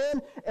our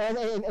sin,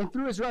 and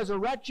through his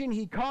resurrection,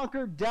 he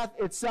conquered death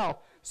itself,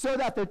 so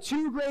that the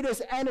two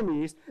greatest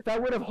enemies that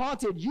would have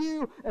haunted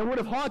you and would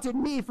have haunted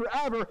me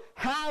forever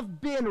have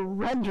been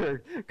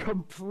rendered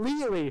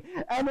completely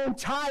and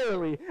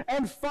entirely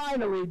and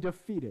finally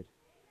defeated.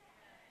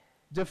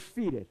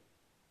 Defeated,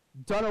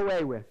 done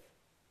away with,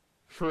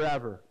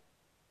 forever.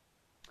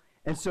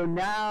 And so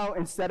now,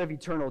 instead of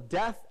eternal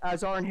death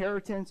as our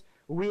inheritance,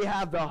 we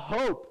have the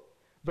hope,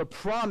 the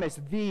promise,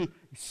 the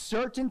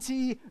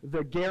certainty,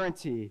 the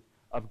guarantee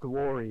of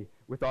glory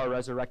with our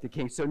resurrected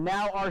King. So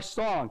now our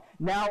song,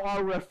 now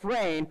our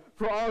refrain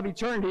for all of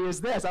eternity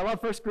is this. I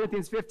love 1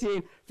 Corinthians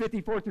 15,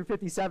 54 through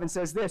 57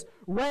 says this: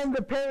 when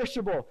the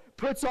perishable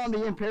puts on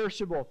the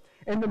imperishable,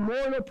 and the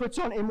mortal puts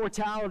on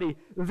immortality,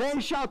 then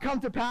shall come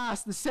to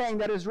pass the saying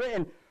that is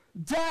written,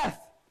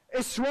 death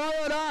is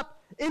swallowed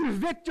up in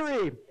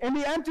victory. In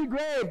the empty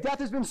grave, death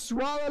has been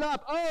swallowed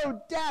up.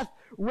 Oh, death,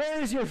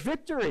 where is your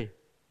victory?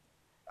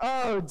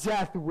 Oh,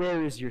 death,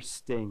 where is your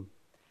sting?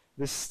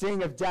 The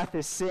sting of death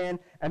is sin,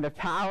 and the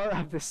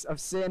power of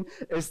sin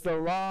is the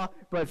law.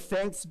 But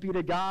thanks be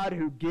to God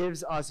who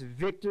gives us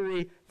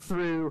victory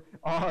through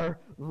our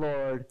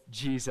Lord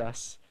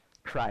Jesus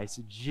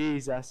Christ.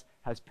 Jesus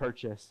has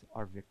purchased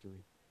our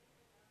victory.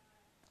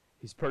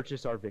 He's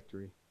purchased our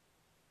victory.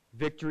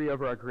 Victory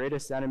over our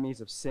greatest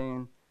enemies of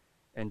sin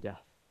and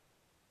death.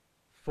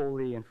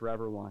 Fully and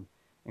forever won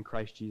in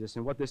Christ Jesus.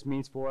 And what this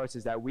means for us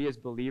is that we as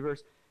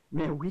believers,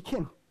 man, we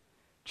can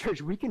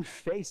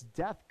face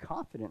death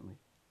confidently,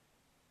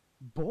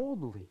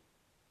 boldly,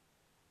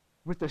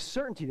 with the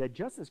certainty that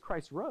just as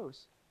Christ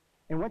rose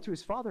and went to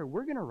his Father,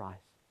 we're going to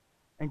rise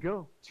and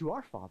go to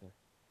our Father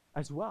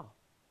as well.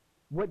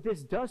 What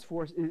this does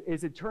for us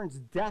is it turns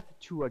death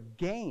to a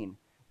gain.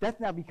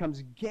 Death now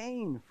becomes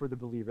gain for the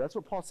believer. That's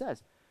what Paul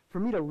says. For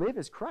me to live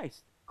is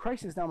Christ.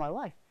 Christ is now my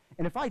life.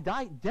 And if I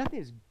die, death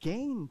is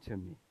gain to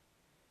me.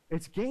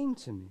 It's gain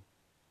to me.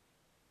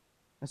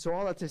 And so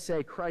all that to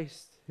say,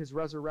 Christ, his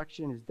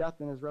resurrection, his death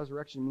and his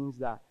resurrection means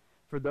that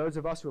for those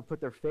of us who have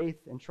put their faith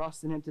and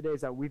trust in him today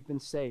is that we've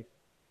been saved.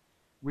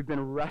 We've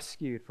been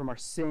rescued from our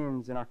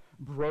sins and our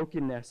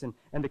brokenness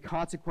and the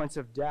consequence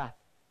of death.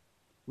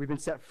 We've been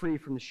set free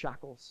from the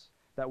shackles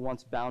that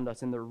once bound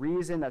us. And the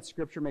reason that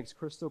Scripture makes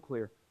crystal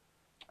clear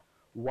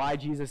why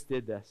Jesus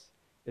did this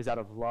is out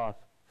of love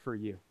for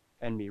you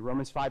and me.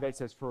 Romans 5:8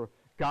 says, for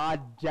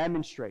God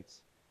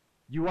demonstrates.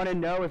 You want to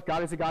know if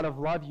God is a God of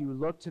love, you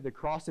look to the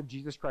cross of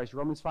Jesus Christ.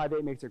 Romans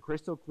 5:8 makes it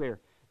crystal clear.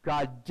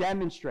 God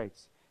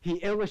demonstrates. He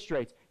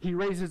illustrates. He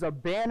raises a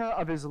banner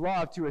of his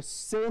love to a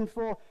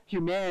sinful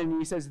humanity.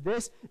 He says,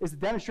 this is the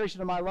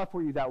demonstration of my love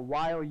for you, that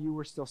while you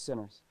were still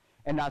sinners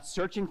and not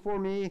searching for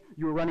me,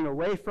 you were running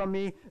away from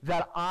me,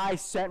 that I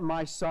sent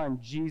my son,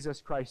 Jesus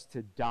Christ,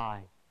 to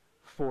die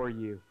for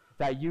you,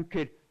 that you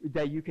could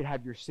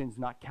have your sins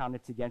not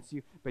counted against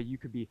you, but you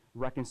could be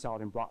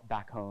reconciled and brought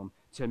back home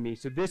to me.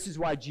 So this is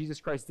why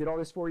Jesus Christ did all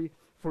this for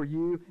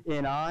you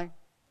and I,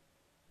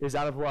 is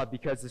out of love,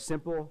 because the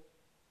simple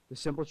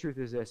truth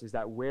is this, is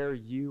that where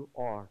you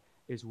are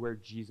is where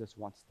Jesus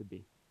wants to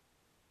be.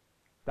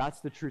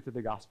 That's the truth of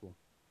the gospel.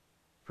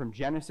 From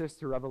Genesis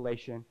to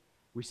Revelation,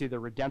 we see the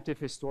redemptive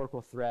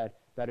historical thread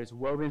that is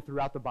woven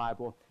throughout the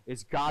Bible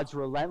is God's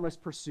relentless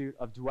pursuit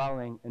of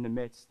dwelling in the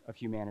midst of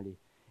humanity.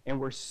 And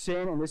where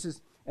sin, and this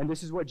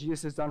is what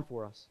Jesus has done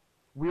for us.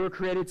 We were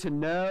created to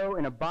know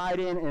and abide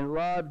in and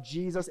love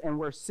Jesus, and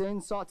where sin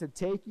sought to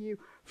take you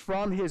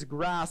from his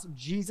grasp,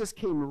 Jesus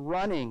came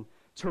running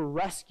to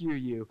rescue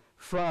you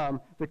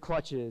from the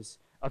clutches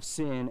of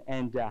sin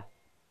and death.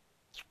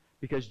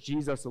 Because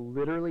Jesus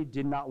literally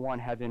did not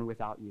want heaven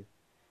without you.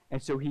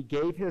 And so he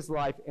gave his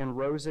life and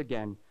rose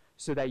again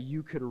so that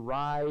you could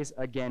rise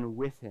again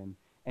with him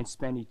and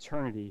spend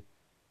eternity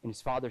in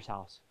his Father's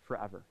house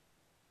forever.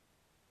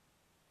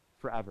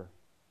 Forever.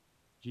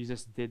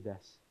 Jesus did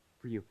this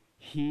for you.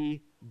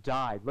 He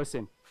died,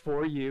 listen,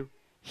 for you.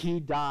 He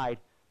died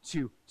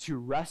to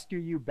rescue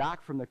you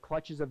back from the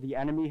clutches of the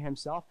enemy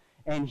himself.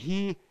 And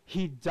he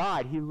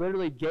died. He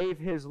literally gave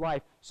his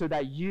life so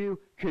that you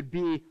could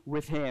be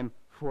with him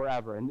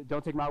forever. And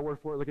don't take my word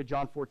for it. Look at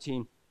John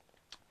 14.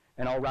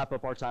 And I'll wrap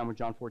up our time with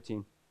John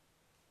 14.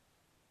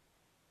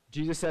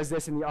 Jesus says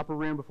this in the upper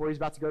room before he's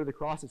about to go to the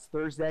cross. It's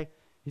Thursday.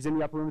 He's in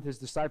the upper room with his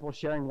disciples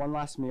sharing one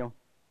last meal.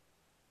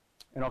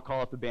 And I'll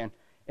call up the band.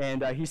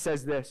 And he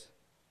says this.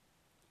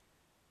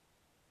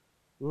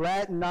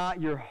 Let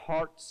not your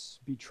hearts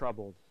be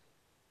troubled.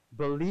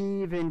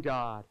 Believe in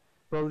God.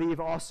 Believe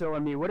also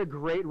in me. What a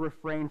great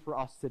refrain for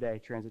us today,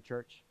 Transit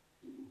Church.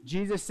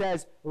 Jesus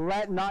says,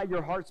 let not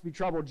your hearts be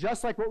troubled.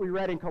 Just like what we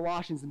read in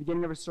Colossians, the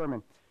beginning of his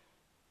sermon.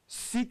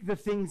 Seek the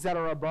things that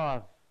are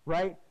above,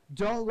 right?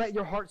 Don't let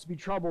your hearts be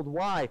troubled.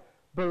 Why?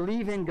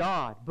 Believe in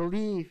God.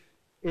 Believe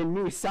in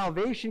me.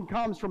 Salvation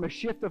comes from a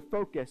shift of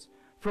focus,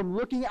 from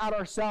looking at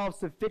ourselves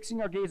to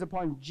fixing our gaze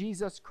upon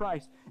Jesus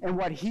Christ and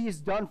what he's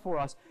done for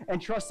us,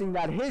 and trusting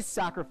that his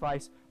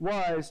sacrifice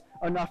was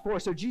enough for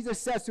us. So Jesus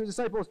says to his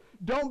disciples,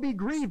 don't be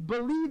grieved.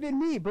 Believe in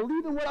me.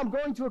 Believe in what I'm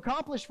going to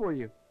accomplish for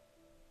you.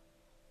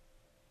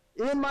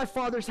 In my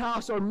Father's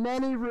house are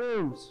many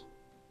rooms.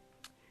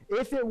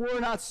 If it were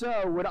not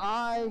so, would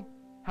I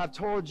have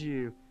told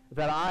you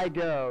that I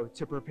go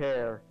to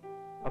prepare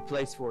a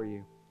place for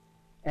you?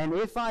 And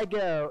if I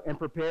go and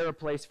prepare a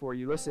place for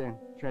you, listen,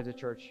 Transit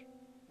Church,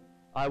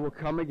 I will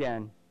come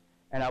again,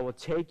 and I will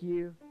take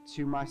you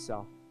to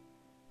myself,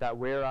 that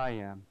where I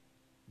am,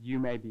 you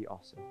may be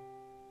also.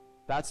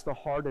 That's the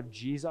heart of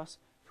Jesus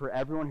for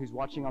everyone who's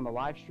watching on the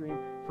live stream,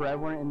 for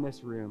everyone in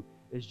this room,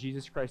 is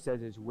Jesus Christ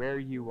says is where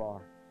you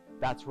are.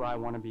 That's where I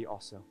want to be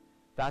also.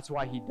 That's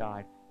why he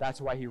died.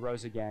 That's why he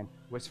rose again,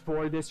 was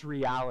for this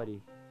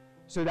reality.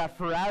 So that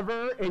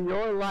forever in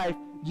your life,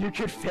 you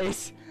could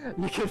face.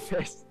 I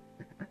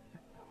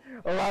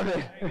love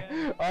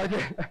it.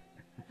 Okay.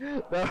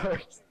 That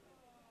works.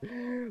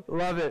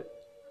 Love it.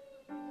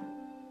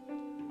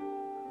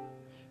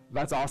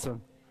 That's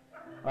awesome.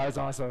 That's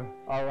awesome.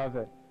 I love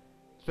it.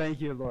 Thank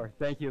you, Lord.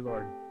 Thank you,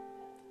 Lord.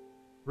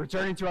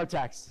 Returning to our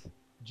text,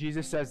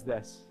 Jesus says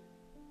this.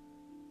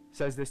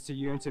 Says this to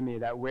you and to me,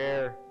 that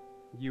where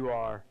you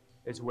are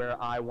is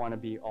where I want to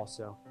be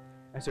also.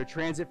 And so,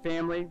 Transit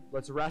family,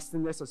 let's rest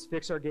in this. Let's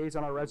fix our gaze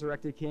on our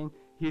resurrected King.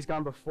 He's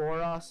gone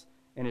before us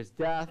in his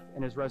death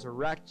and his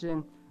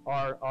resurrection.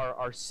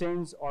 Our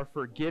sins are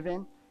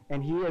forgiven.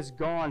 And he has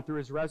gone through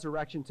his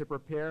resurrection to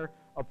prepare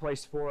a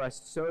place for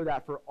us so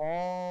that for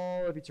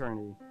all of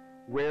eternity,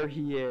 where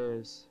he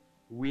is,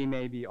 we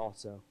may be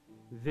also.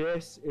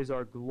 This is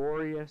our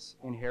glorious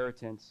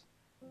inheritance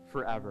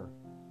forever.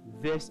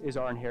 This is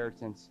our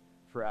inheritance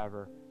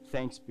forever.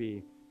 Thanks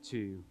be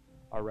to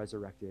our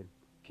resurrected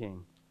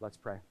King. Let's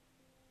pray.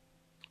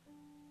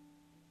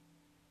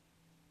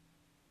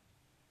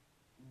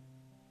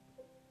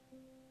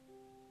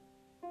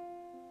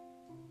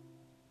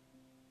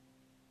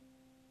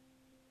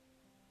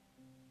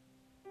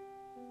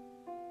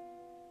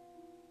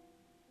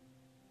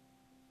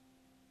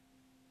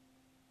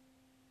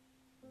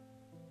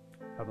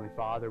 Heavenly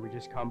Father, we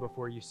just come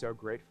before you so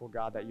grateful,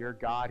 God, that you're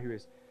God who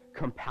is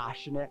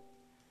compassionate.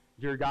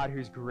 You're God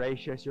who's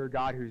gracious. You're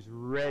God who's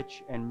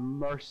rich in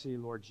mercy,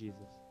 Lord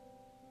Jesus.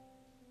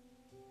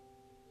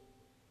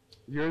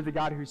 You're the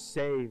God who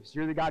saves.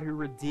 You're the God who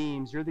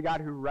redeems. You're the God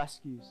who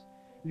rescues.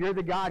 You're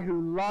the God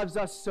who loves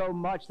us so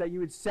much that you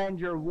would send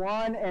your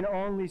one and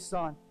only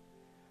Son,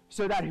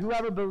 so that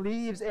whoever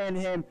believes in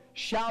him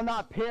shall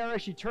not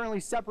perish, eternally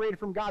separated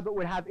from God, but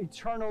would have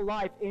eternal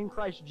life in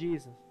Christ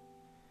Jesus.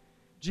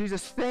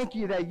 Jesus, thank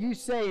you that you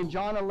say in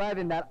John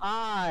 11 that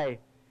I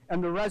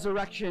am the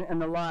resurrection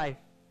and the life.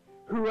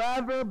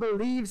 Whoever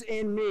believes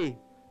in me,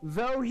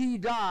 though he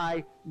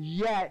die,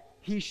 yet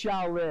he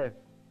shall live.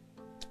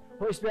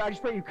 Holy Spirit, I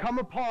just pray you come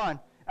upon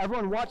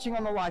everyone watching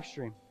on the live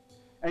stream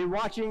and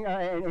watching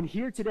and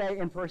here today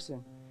in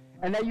person,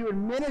 and that you would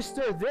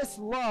minister this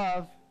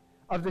love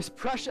of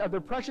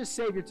the precious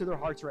Savior to their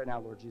hearts right now,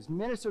 Lord Jesus.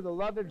 Minister the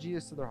love of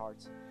Jesus to their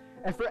hearts.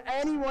 And for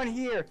anyone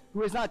here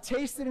who has not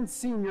tasted and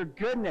seen your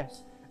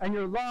goodness and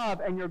your love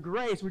and your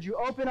grace, would you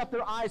open up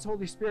their eyes,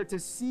 Holy Spirit, to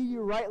see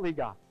you rightly,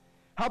 God.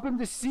 Help them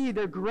to see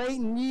their great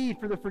need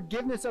for the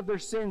forgiveness of their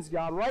sins,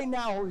 God. Right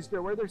now, Holy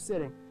Spirit, where they're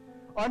sitting,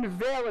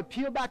 unveil it,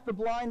 peel back the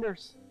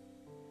blinders.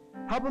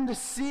 Help them to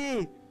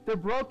see their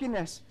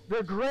brokenness,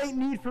 their great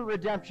need for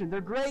redemption,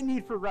 their great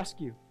need for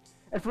rescue.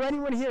 And for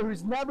anyone here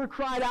who's never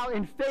cried out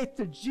in faith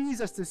to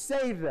Jesus to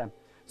save them,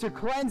 to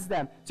cleanse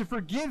them, to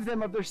forgive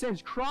them of their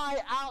sins, cry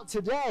out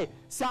today.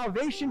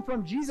 Salvation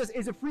from Jesus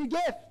is a free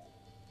gift.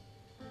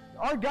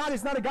 Our God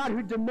is not a God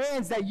who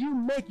demands that you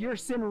make your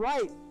sin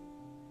right.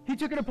 He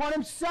took it upon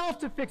himself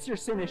to fix your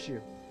sin issue.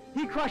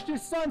 He crushed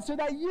his Son so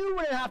that you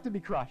wouldn't have to be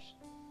crushed.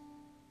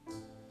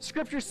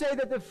 Scriptures say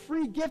that the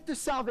free gift of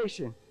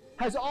salvation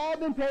has all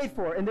been paid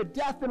for in the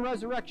death and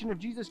resurrection of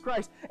Jesus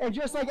Christ. And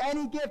just like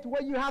any gift,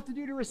 what you have to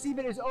do to receive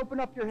it is open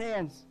up your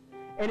hands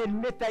and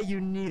admit that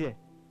you need it.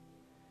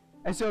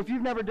 And so if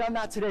you've never done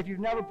that today, if you've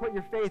never put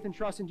your faith and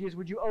trust in Jesus,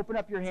 would you open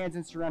up your hands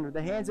and surrender,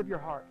 the hands of your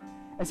heart,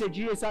 and say,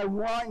 Jesus, I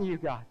want you,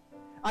 God.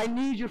 I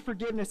need your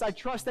forgiveness. I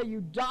trust that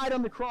you died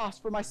on the cross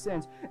for my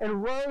sins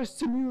and rose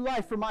to new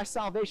life for my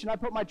salvation. I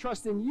put my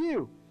trust in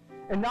you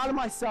and not in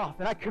myself,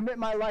 and I commit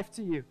my life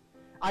to you.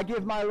 I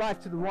give my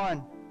life to the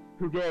one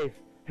who gave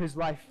his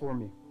life for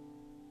me.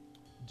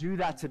 Do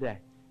that today.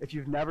 If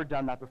you've never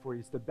done that before,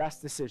 it's the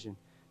best decision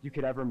you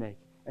could ever make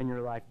in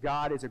your life.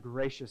 God is a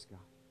gracious God,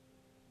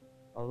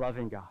 a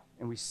loving God,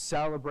 and we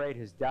celebrate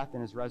his death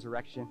and his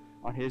resurrection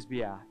on his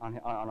behalf, on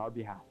our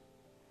behalf.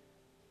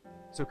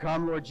 So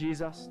come, Lord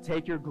Jesus,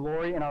 take your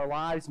glory in our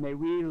lives. May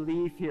we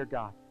leave here,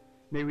 God.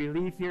 May we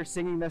leave here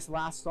singing this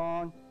last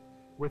song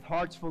with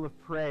hearts full of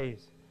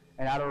praise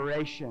and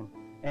adoration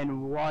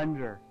and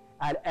wonder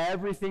at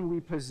everything we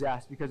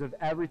possess because of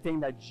everything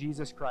that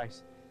Jesus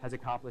Christ has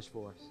accomplished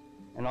for us.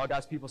 And all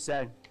God's people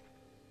said,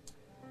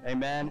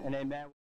 amen and amen.